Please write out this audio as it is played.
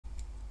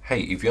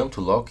Hey, if you want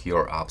to lock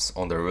your apps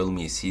on the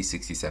Realme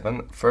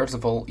C67, first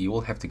of all, you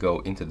will have to go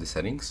into the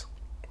settings.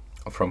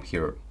 From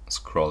here,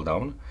 scroll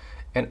down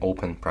and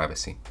open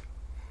privacy.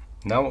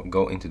 Now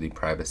go into the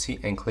privacy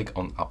and click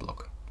on app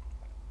lock.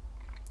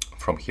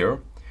 From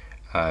here,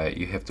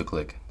 you have to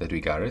click that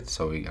we got it.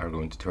 So we are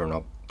going to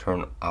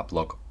turn app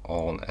lock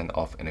on and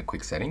off in a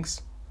quick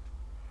settings.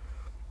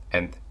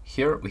 And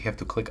here we have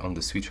to click on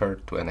the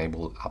switcher to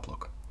enable app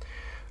lock.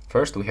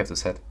 First, we have to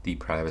set the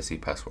privacy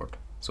password.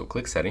 So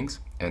click settings,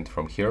 and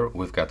from here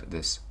we've got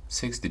this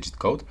 6-digit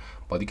code,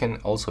 but you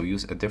can also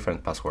use a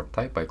different password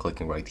type by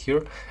clicking right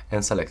here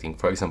and selecting,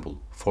 for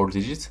example, 4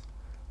 digits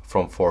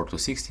from 4 to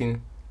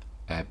 16,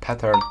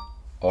 pattern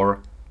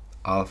or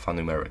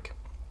alphanumeric.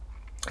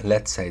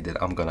 Let's say that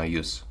I'm gonna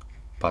use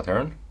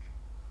pattern,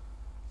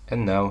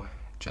 and now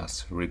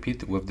just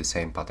repeat with the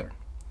same pattern.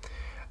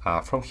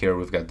 From here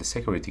we've got the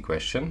security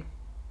question.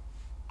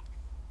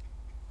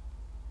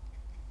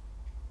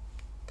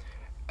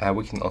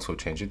 We can also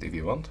change it if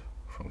you want,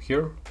 from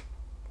here,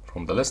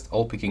 from the list,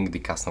 all picking the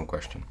custom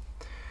question.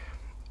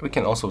 We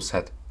can also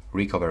set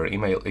recovery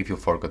email if you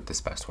forgot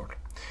this password.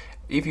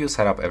 If you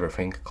set up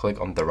everything,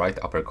 click on the right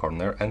upper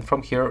corner, and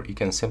from here you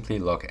can simply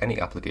lock any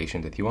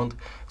application that you want.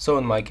 So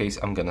in my case,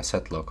 I'm gonna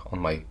set lock on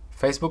my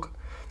Facebook,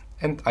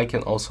 and I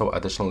can also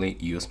additionally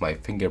use my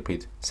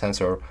fingerprint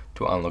sensor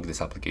to unlock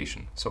this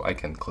application. So I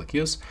can click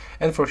use,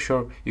 and for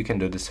sure you can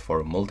do this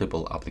for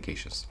multiple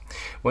applications.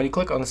 When you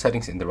click on the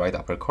settings in the right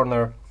upper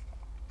corner,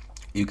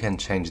 you can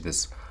change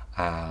this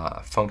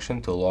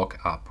function to lock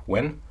app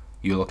when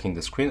you're locking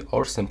the screen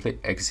or simply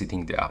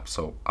exiting the app.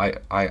 So I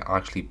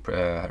actually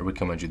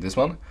recommend you this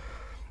one.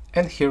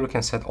 And here we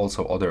can set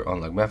also other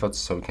unlock methods,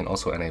 so we can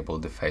also enable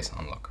the face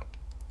unlock.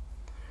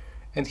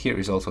 And here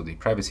is also the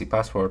privacy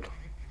password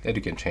that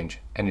you can change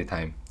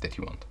anytime that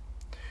you want.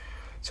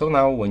 So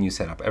now when you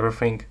set up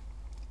everything,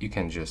 you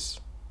can just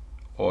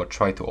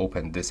try to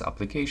open this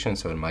application.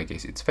 So in my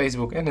case, it's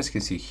Facebook, and as you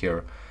can see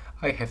here,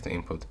 I have to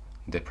input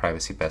the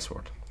privacy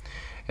password.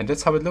 And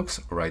that's how it looks.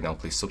 Right now,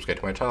 please subscribe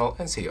to my channel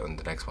and see you on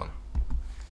the next one.